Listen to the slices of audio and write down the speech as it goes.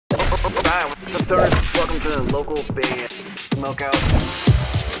Hi, what's up, stoners? Welcome to the local Bay Smokeout.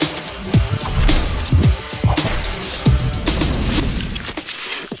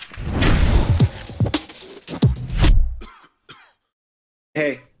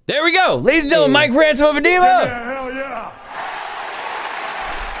 Hey. There we go. Ladies and gentlemen, Mike Ransom of Adema. Yeah, hell yeah.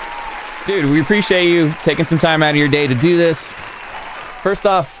 Dude, we appreciate you taking some time out of your day to do this. First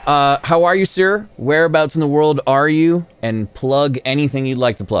off, how are you, sir? Whereabouts in the world are you? And plug anything you'd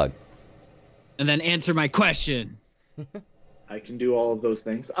like to plug. And then answer my question. I can do all of those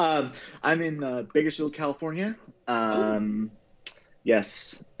things. I'm in Bakersfield, California.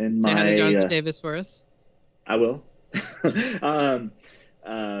 Yes, in Say hi to my Jonathan Davis for us. I will.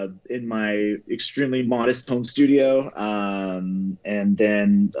 In my extremely modest home studio. And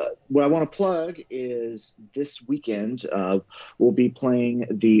then what I want to plug is this weekend we'll be playing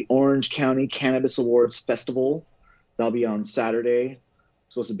the Orange County Cannabis Awards Festival. That'll be on Saturday.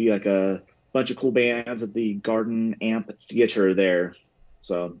 It's supposed to be like a bunch of cool bands at the Garden Amphitheater there.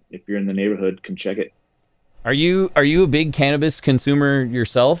 So if you're in the neighborhood, come check it. Are you a big cannabis consumer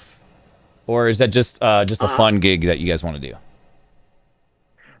yourself? Or is that just a fun gig that you guys want to do?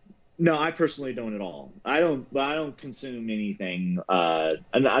 No, I personally don't at all. I don't consume anything. And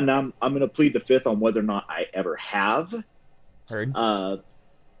I'm going to plead the fifth on whether or not I ever have. Heard.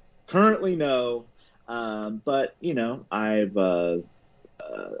 Currently, no. But you know,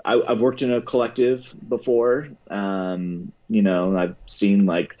 I've worked in a collective before. You know, I've seen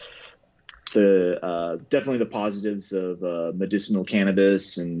like definitely the positives of medicinal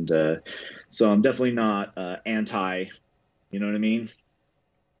cannabis, and so I'm definitely not anti. You know what I mean?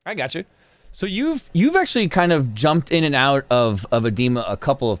 I got you. So you've actually kind of jumped in and out of Adema a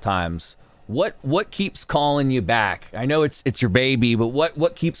couple of times. What keeps calling you back? I know it's your baby, but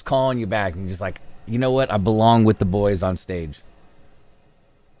what keeps calling you back? And you're just like, you know what? I belong with the boys on stage.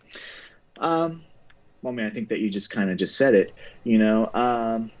 Well, I mean, I think that you just kind of just said it. You know,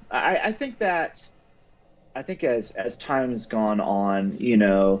 I think as time has gone on, you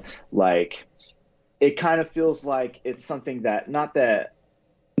know, like it kind of feels like it's something that not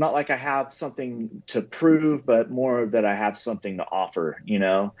like I have something to prove, but more that I have something to offer, you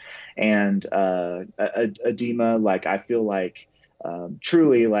know. And Adema, like I feel like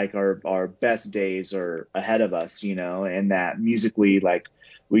truly like our best days are ahead of us, you know, and that musically, like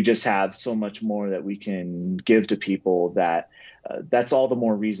we just have so much more that we can give to people that that's all the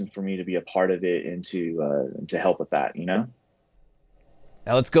more reason for me to be a part of it and to help with that, you know.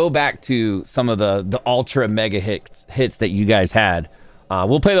 Now let's go back to some of the ultra mega hits that you guys had.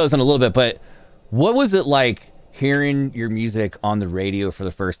 We'll play those in a little bit, but what was it like hearing your music on the radio for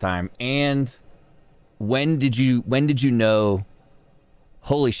the first time? And when did you know,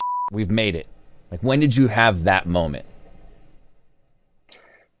 holy shit, we've made it? Like, when did you have that moment?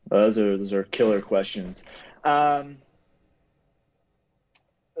 Those are killer questions.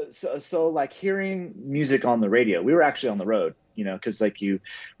 So like hearing music on the radio, we were actually on the road, you know, because like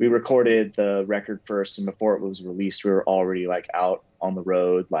we recorded the record first, and before it was released, we were already like out on the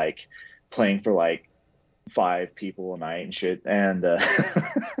road, like playing for like 5 people a night and shit. And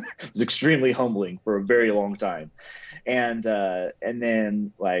it was extremely humbling for a very long time. And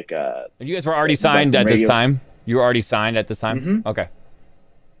then like and you guys were already signed at this time? You were already signed at this time? Mm-hmm. Okay.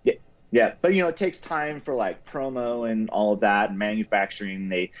 Yeah, but you know, it takes time for like promo and all of that, and manufacturing.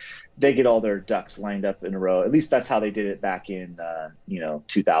 They get all their ducks lined up in a row. At least that's how they did it back in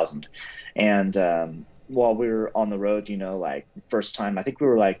 2000. And while we were on the road, you know, like first time, I think we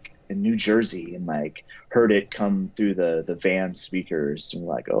were like in New Jersey and like heard it come through the van speakers, and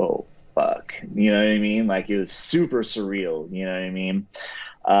we're like, oh fuck, you know what I mean? Like it was super surreal, you know what I mean?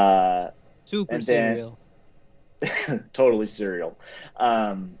 Super surreal. Totally surreal.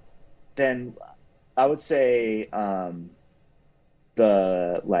 Then I would say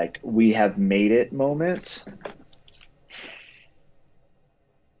the like we have made it moment.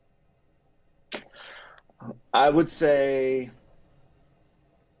 I would say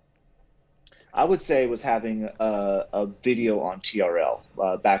it was having a video on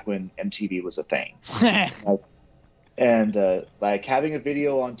TRL back when MTV was a thing. And like having a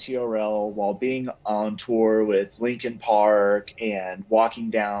video on TRL while being on tour with Linkin Park and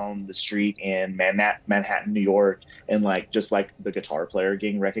walking down the street in Manhattan, New York, and like just like the guitar player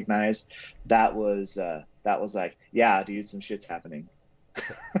getting recognized, that was like, yeah, dude, some shit's happening.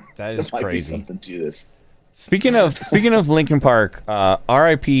 That is there might crazy. Be something to this. Speaking of Linkin Park,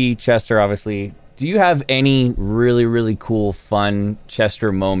 R.I.P. Chester, obviously. Do you have any really, really cool, fun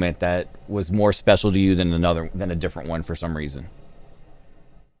Chester moment that was more special to you than a different one for some reason?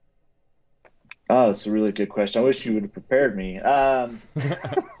 Oh, that's a really good question. I wish you would have prepared me.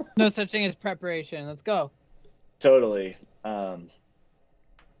 No such thing as preparation. Let's go. Totally. Let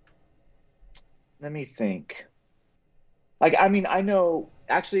me think. Like, I mean, I know.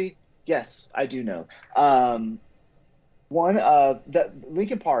 Actually, yes, I do know. One of the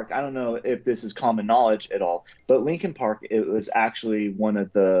Linkin Park. I don't know if this is common knowledge at all, but Linkin Park, it was actually one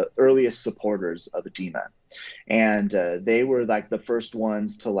of the earliest supporters of Adema, and they were like the first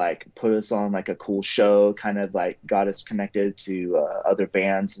ones to like put us on like a cool show, kind of like got us connected to other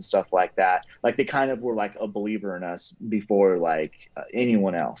bands and stuff like that. Like they kind of were like a believer in us before like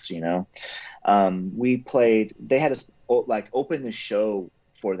anyone else, you know. We played. They had us like open the show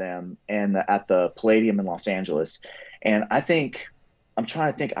for them and at the Palladium in Los Angeles, and I'm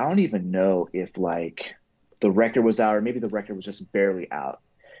trying to think. I don't even know if like the record was out or maybe the record was just barely out.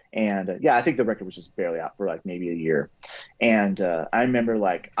 And yeah, I think the record was just barely out for like maybe a year. And I remember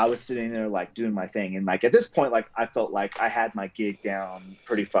like I was sitting there like doing my thing, and like at this point, like I felt like I had my gig down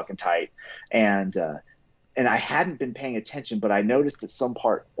pretty fucking tight, and I hadn't been paying attention, but I noticed at some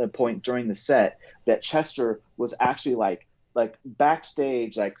point during the set that Chester was actually like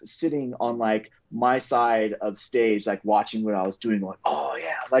backstage, like sitting on like my side of stage, like watching what I was doing, like, oh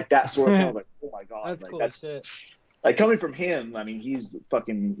yeah, like that sort of thing. I was like, oh my god, That's like cool that's shit. like coming from him. I mean, he's the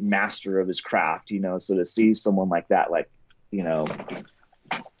fucking master of his craft, you know. So to see someone like that, like, you know,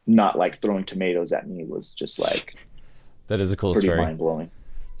 not like throwing tomatoes at me was just like That is a cool pretty story. mind blowing.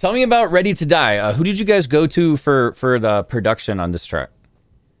 Tell me about Ready to Die. Who did you guys go to for the production on this track?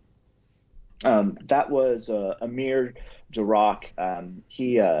 That was Amir Jarak.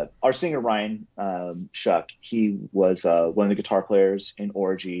 Our singer Ryan Shuck, he was one of the guitar players in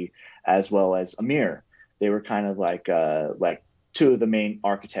Orgy, as well as Amir. They were kind of like two of the main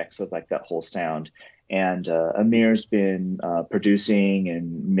architects of like that whole sound. And Amir's been producing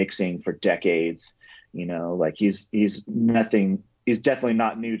and mixing for decades. You know, like he's definitely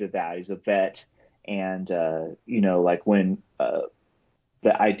not new to that. He's a vet. And you know, like when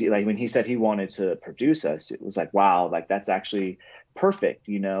the idea, like when he said he wanted to produce us, it was like, wow, like that's actually perfect,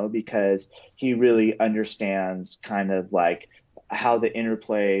 you know, because he really understands kind of like how the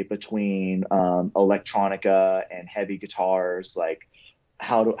interplay between electronica and heavy guitars, like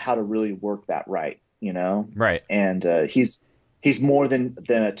how to really work that right, you know. Right. And he's more than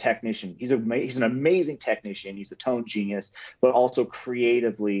a technician. He's an amazing technician. He's a tone genius, but also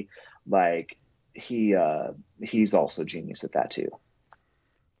creatively, like he's also genius at that too.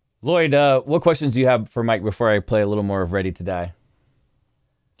 Lloyd, what questions do you have for Mike before I play a little more of Ready to Die?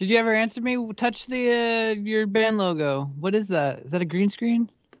 Did you ever answer me? Touch the your band logo. What is that? Is that a green screen?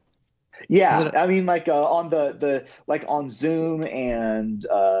 Yeah, I mean, like on the like on Zoom and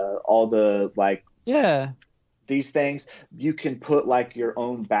all the like these things, you can put like your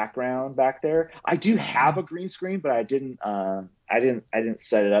own background back there. I do have a green screen, but I didn't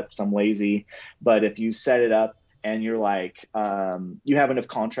set it up because I'm lazy. But if you set it up and you're like you have enough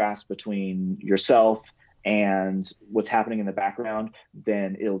contrast between yourself and what's happening in the background,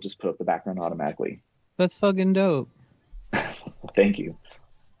 then it'll just put up the background automatically. That's fucking dope. Thank you.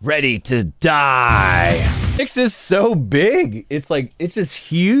 Ready to Die. Mix is so big. It's just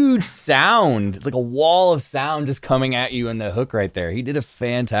huge sound. It's like a wall of sound just coming at you in the hook right there. He did a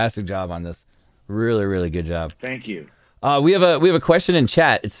fantastic job on this. Really, really good job. Thank you. We have a question in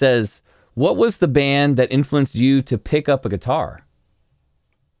chat. It says, what was the band that influenced you to pick up a guitar?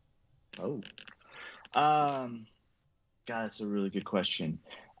 Oh. God, that's a really good question.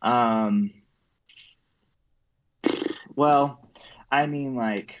 Well, I mean,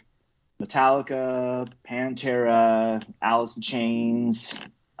 like Metallica, Pantera, Alice in Chains,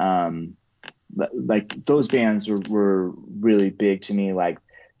 like those bands were really big to me. Like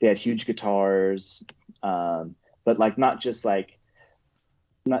they had huge guitars, but like not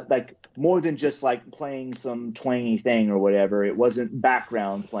like more than just like playing some twangy thing or whatever. It wasn't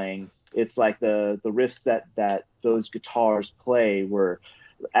background playing. It's like the riffs that those guitars play were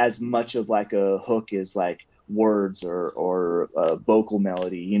as much of like a hook as like words or a vocal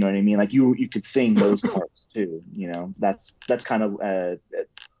melody. You know what I mean? Like you could sing those parts too. You know, that's kind of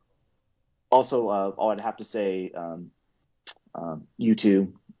also I'd have to say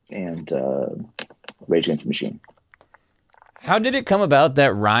U2 and Rage Against the Machine. How did it come about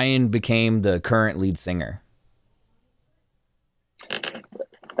that Ryan became the current lead singer?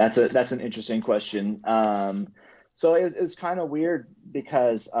 That's an interesting question. So it was kind of weird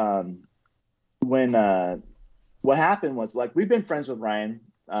because when what happened was, like, we've been friends with Ryan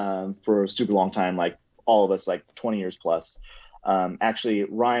for a super long time, like all of us, like 20 years plus. Actually,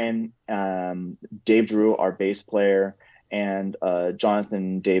 Ryan, Dave Drew, our bass player, and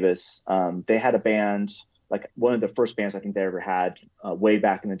Jonathan Davis, they had a band like one of the first bands I think they ever had way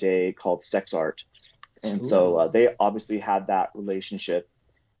back in the day called Sex Art. And so they obviously had that relationship.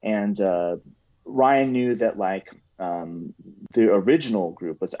 And Ryan knew that like the original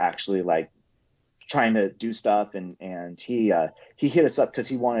group was actually like trying to do stuff, and he hit us up because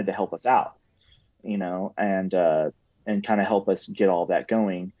he wanted to help us out, you know, and kind of help us get all that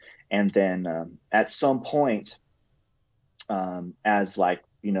going. And then at some point, as like,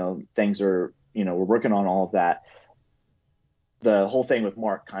 you know, things are, you know, we're working on all of that, the whole thing with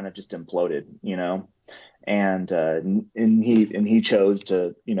Mark kind of just imploded, you know, and he chose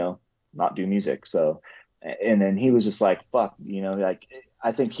to, you know, not do music. So, and then he was just like, fuck, you know, like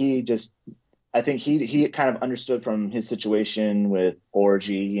I think he kind of understood from his situation with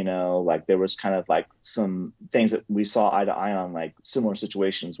Orgy, you know, like there was kind of like some things that we saw eye to eye on, like similar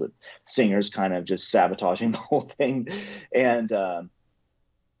situations with singers kind of just sabotaging the whole thing. And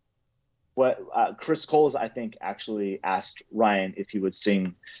Chris Coles, I think, actually asked Ryan if he would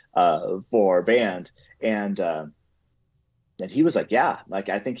sing for our band, and he was like, yeah, like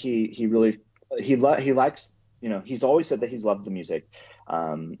I think he really likes, you know, he's always said that he's loved the music.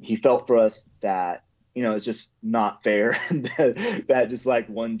 He felt for us that, you know, it's just not fair that just like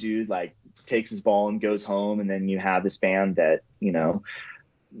one dude like takes his ball and goes home, and then you have this band that, you know,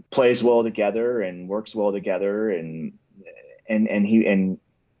 plays well together and works well together, and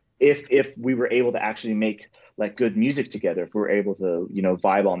if we were able to actually make like good music together, if we were able to, you know,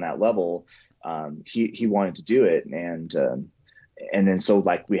 vibe on that level, he wanted to do it. And then so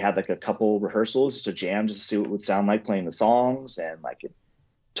like we had like a couple rehearsals to jam just to see what it would sound like playing the songs. And like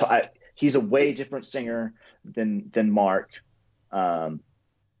he's a way different singer than Mark, but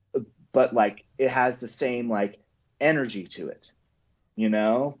like it has the same like energy to it, you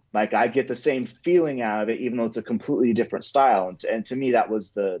know, like I get the same feeling out of it, even though it's a completely different style. And to me, that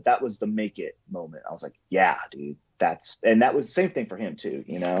was the make it moment. I was like, yeah, dude, and that was the same thing for him too,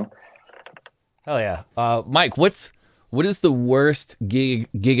 you know? Hell yeah. Mike, what is the worst gig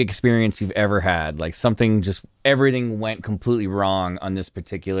experience you've ever had? Like something just everything went completely wrong on this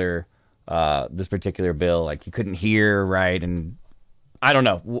particular bill. Like you couldn't hear right, and I don't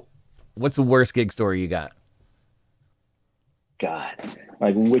know. What's the worst gig story you got? God,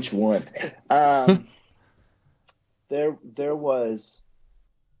 like which one? There was.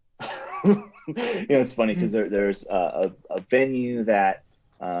 You know, it's funny because there's a venue that.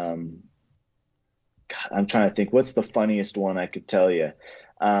 God, I'm trying to think. What's the funniest one I could tell you?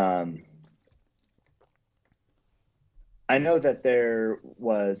 I know that there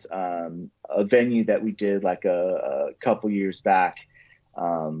was a venue that we did like a couple years back,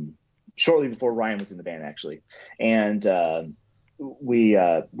 shortly before Ryan was in the band, actually. And we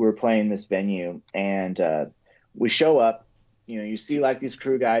were playing this venue, and we show up. You know, you see like these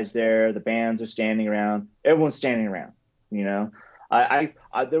crew guys there. The bands are standing around. Everyone's standing around. You know. I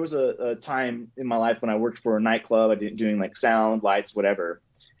there was a time in my life when I worked for a nightclub. I did doing like sound, lights, whatever.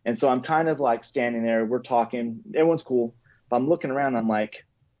 And so I'm kind of like standing there. We're talking. Everyone's cool. But I'm looking around. I'm like,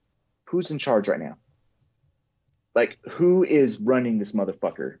 who's in charge right now? Like, who is running this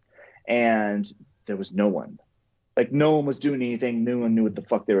motherfucker? And there was no one. Like, no one was doing anything. No one knew what the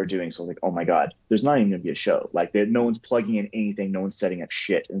fuck they were doing. So I was like, oh my God, there's not even gonna be a show. Like, no one's plugging in anything. No one's setting up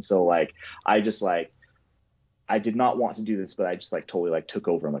shit. And so like, I did not want to do this, but I just like totally like took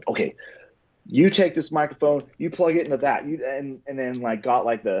over. I'm like, okay, you take this microphone, you plug it into that, and then like got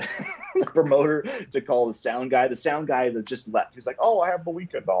like the, the promoter to call the sound guy. The sound guy that just left. He's like, oh, I have the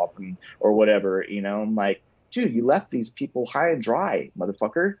weekend off or whatever, you know. I'm like, dude, you left these people high and dry,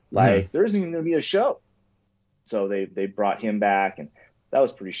 motherfucker. Like there isn't even gonna be a show. So they brought him back, and that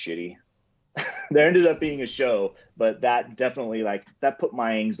was pretty shitty. There ended up being a show, but that definitely like that put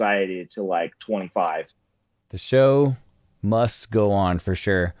my anxiety to like 25. The show must go on for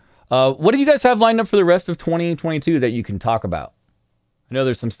sure. What do you guys have lined up for the rest of 2022 that you can talk about? I know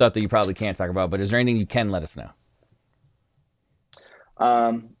there's some stuff that you probably can't talk about, but is there anything you can let us know?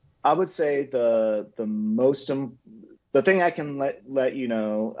 I would say the thing I can let you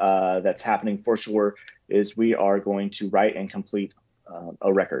know that's happening for sure is we are going to write and complete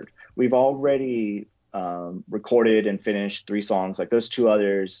a record. We've already recorded and finished 3 songs. Like those 2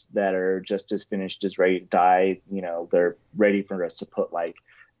 others that are just as finished as Ready to Die, you know, they're ready for us to put like,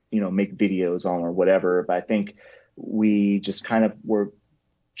 you know, make videos on or whatever. But I think we just kind of were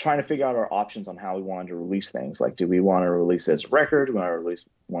trying to figure out our options on how we wanted to release things. Like, do we want to release it as a record? Do we want to release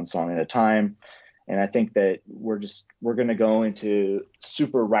one song at a time? And I think that we're going to go into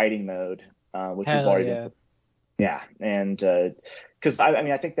super writing mode, which we've already been. Yeah. And, cause I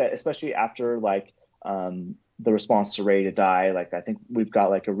mean, I think that especially after like, the response to Ready to Die. Like, I think we've got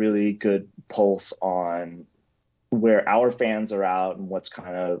like a really good pulse on where our fans are out and what's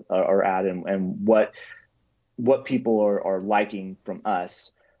kind of are at, and what people are liking from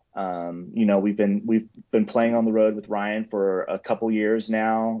us. You know, we've been playing on the road with Ryan for a couple years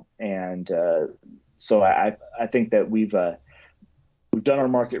now, and so I think that we've done our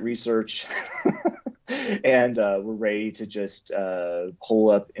market research, and we're ready to just pull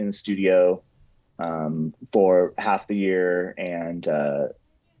up in the studio for half the year and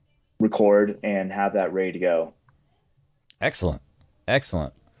record and have that ready to go. Excellent.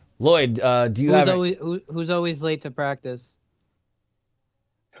 Lloyd, do you have who's always late to practice?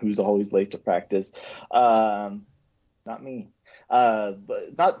 Who's always late to practice? Not me.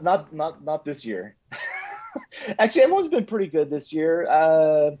 But not this year. Actually, everyone's been pretty good this year.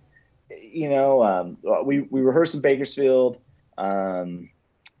 You know, we rehearsed in Bakersfield.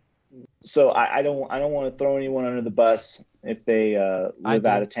 So I don't want to throw anyone under the bus if they live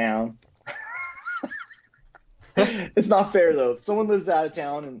out of town. It's not fair though. If someone lives out of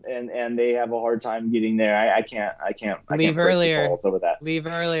town and they have a hard time getting there, I can't leave earlier. Over that. Leave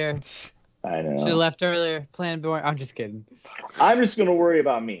earlier. I know. Should have left earlier. Plan boring. I'm just kidding. I'm just gonna worry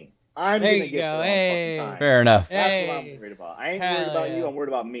about me. I'm there gonna you get go. there Hey. on fucking time. Fair enough. That's what I'm worried about. I ain't worried about you. I'm worried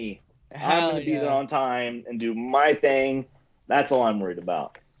about me. I'm gonna be there on time and do my thing. That's all I'm worried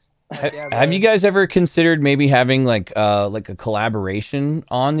about. Have you guys ever considered maybe having like a collaboration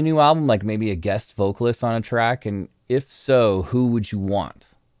on the new album, like maybe a guest vocalist on a track? And if so, who would you want?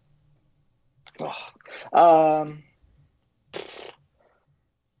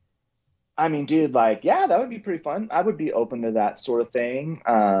 I mean, dude, like, yeah, that would be pretty fun. I would be open to that sort of thing.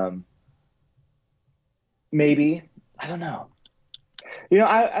 Maybe, I don't know. You know,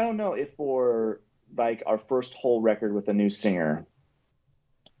 I don't know if for like our first whole record with a new singer.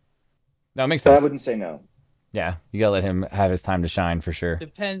 That makes sense. But I wouldn't say no. Yeah, you gotta let him have his time to shine for sure.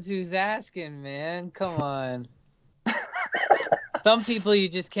 Depends who's asking, man. Come on. Some people you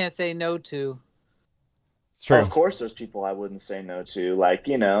just can't say no to. It's true. Of course, there's people I wouldn't say no to. Like,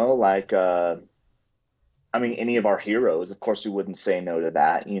 you know, like, I mean, any of our heroes, of course, we wouldn't say no to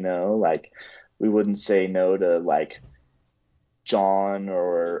that, you know? Like, we wouldn't say no to, like, John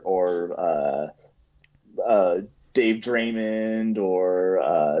or Dave Draymond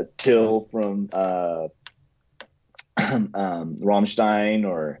or Till from Rammstein,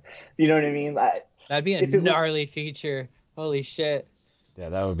 or, you know what I mean? That'd be a gnarly feature. Holy shit. Yeah,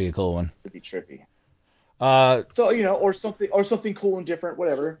 that would be a cool one. It'd be trippy. So, you know, or something cool and different,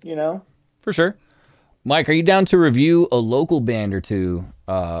 whatever, you know? For sure. Mike, are you down to review a local band or two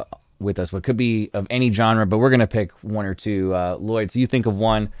with us? What could be of any genre, but we're gonna pick one or two. Lloyd, so you think of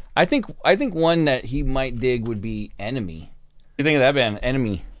one. I think one that he might dig would be Enemy. What do you think of that band,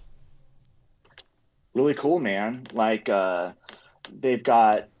 Enemy? Really cool, man. Like, they've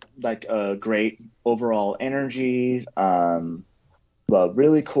got like a great overall energy.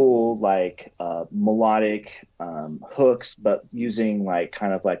 Really cool, like melodic hooks, but using like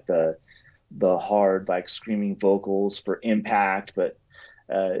kind of like the hard, like screaming vocals for impact. But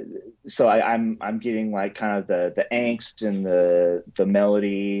so I'm getting like kind of the angst and the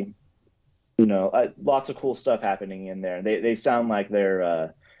melody. You know, lots of cool stuff happening in there. They sound like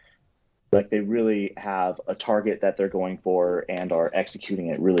they're like they really have a target that they're going for and are executing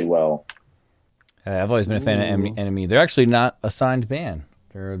it really well. I've always been a fan of Enemy. They're actually not a signed band.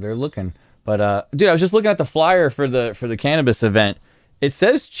 They're looking. But dude, I was just looking at the flyer for the cannabis event. It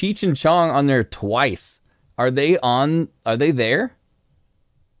says Cheech and Chong on there twice. Are they there?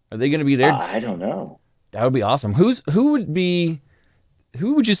 Are they going to be there? I don't know. That would be awesome. Who would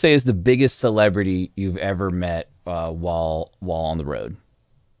you say is the biggest celebrity you've ever met while on the road?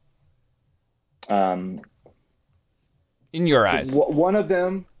 In your eyes. One of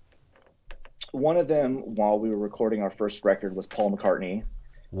them, while we were recording our first record, was Paul McCartney.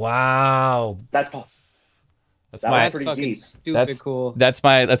 Wow, that's Paul. That's pretty deep. Stupid cool. That's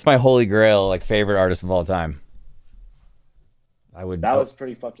my holy grail, like favorite artist of all time. That was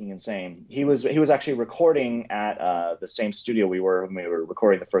pretty fucking insane. He was actually recording at the same studio we were when we were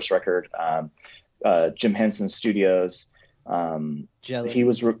recording the first record, Jim Henson Studios. Jealous. He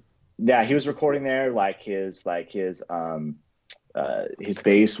was recording there. Like his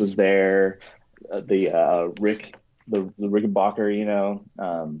bass was there, the Rickenbacker, you know.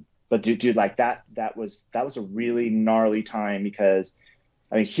 But dude, like that was a really gnarly time, because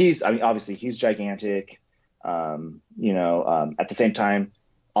obviously he's gigantic. You know, at the same time,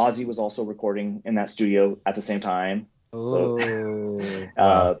 Ozzy was also recording in that studio at the same time. Ooh.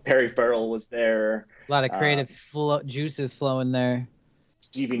 So Perry Farrell was there. A lot of creative juices flowing there.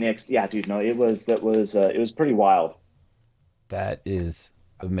 Stevie Nicks. Yeah, dude. No, it was pretty wild. That is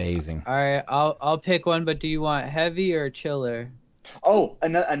amazing. All right, I'll pick one, but do you want heavy or chiller? Oh,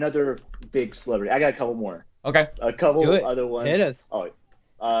 another big celebrity. I got a couple more. Okay. A couple Do it. other ones. Hit us.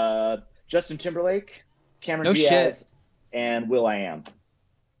 Justin Timberlake, Cameron No Diaz, shit. and will.i.am.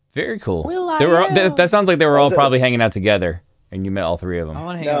 Very cool. Will They were I am. that sounds like they were all Was it- probably hanging out together, and you met all three of them. I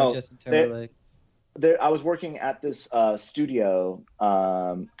want to hang out with Justin Timberlake. I was working at this studio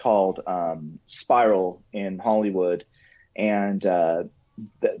called Spiral in Hollywood, and will.i.am,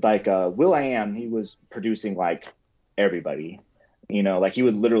 he was producing like everybody. You know, like he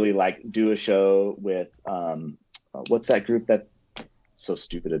would literally like do a show with what's that group that so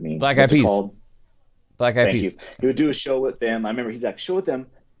stupid of me? Black What's Eyed it Peas. called? Black Eyed Thank Peas. you. He would do a show with them. I remember he'd like show with them,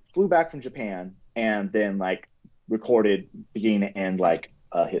 flew back from Japan, and then like recorded beginning to end like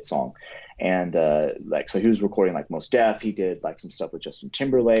a hit song. And so he was recording like Mos Def. He did like some stuff with Justin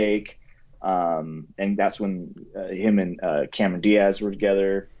Timberlake. And that's when him and Cameron Diaz were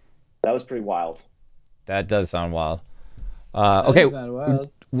together. That was pretty wild. That does sound wild. Okay.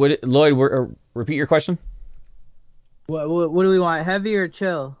 Lloyd, repeat your question What do we want, heavy or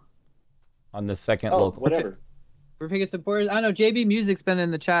chill? on the second Oh, local. whatever. We're picking supporters. I know JB Music's been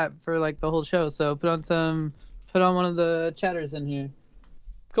in the chat for like the whole show, so put on one of the chatters in here.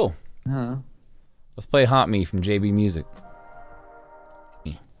 Cool. Huh. Let's play Haunt Me from JB Music.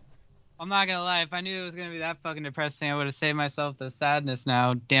 I'm not gonna lie, if I knew it was gonna be that fucking depressing, I would have saved myself the sadness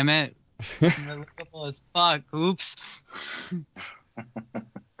now. Damn it. I'm relatable as fuck. Oops.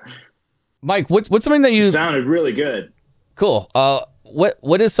 Mike, what's something that you Sounded really good. cool?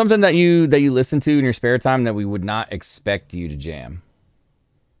 What is something that you listen to in your spare time that we would not expect you to jam?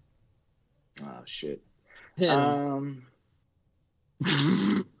 Oh shit. Hit 'em.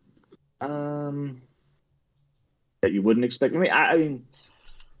 That you wouldn't expect. I mean,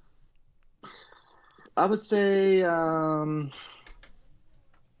 I would say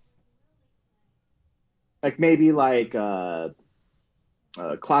like maybe like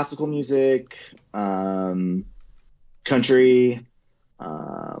classical music, country,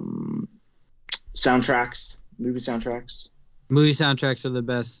 soundtracks, movie soundtracks. Movie soundtracks are the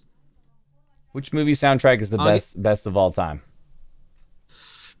best. Which movie soundtrack is the I'll best of all time?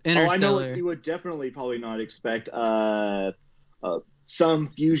 Interstellar. Oh, I know what you would definitely probably not expect. Some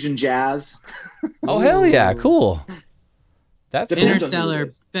fusion jazz. Oh hell yeah, cool. That's Depends on who Interstellar, it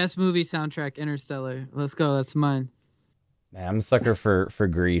is. best movie soundtrack. Interstellar. Let's go. That's mine. Man, I'm a sucker for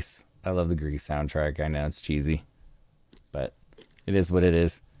Grease. I love the Grease soundtrack. I know it's cheesy, but it is what it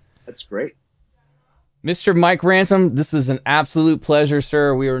is. That's great. Mr. Mike Ransom, this was an absolute pleasure,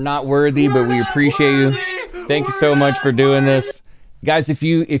 sir. We are not worthy, but we appreciate you. Thank you so much for doing this. Guys, if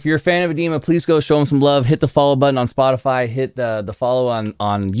you're a fan of Adema, please go show him some love. Hit the follow button on Spotify. Hit the follow on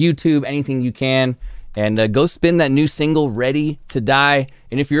YouTube, anything you can. And go spin that new single, Ready to Die.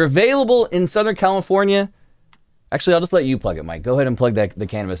 And if you're available in Southern California, actually, I'll just let you plug it, Mike. Go ahead and plug the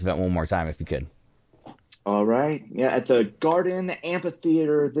Cannabis event one more time if you could. All right. Yeah, at the Garden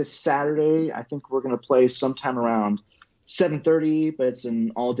Amphitheater this Saturday. I think we're going to play sometime around 7:30, but it's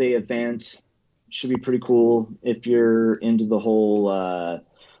an all-day event. Should be pretty cool if you're into the whole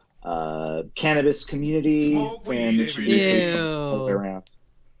cannabis community. And it should be pretty fun to play around.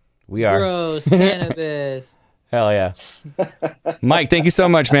 We are. Gross cannabis. Hell yeah. Mike, thank you so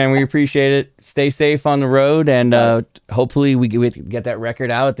much, man. We appreciate it. Stay safe on the road, and hopefully we get that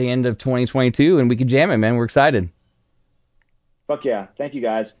record out at the end of 2022, and we can jam it, man. We're excited. Fuck yeah. Thank you,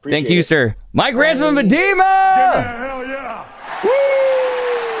 guys. Appreciate Thank you, it. sir. Mike Ransom of Adema! Hell yeah!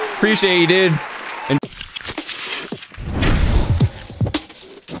 Appreciate you, dude.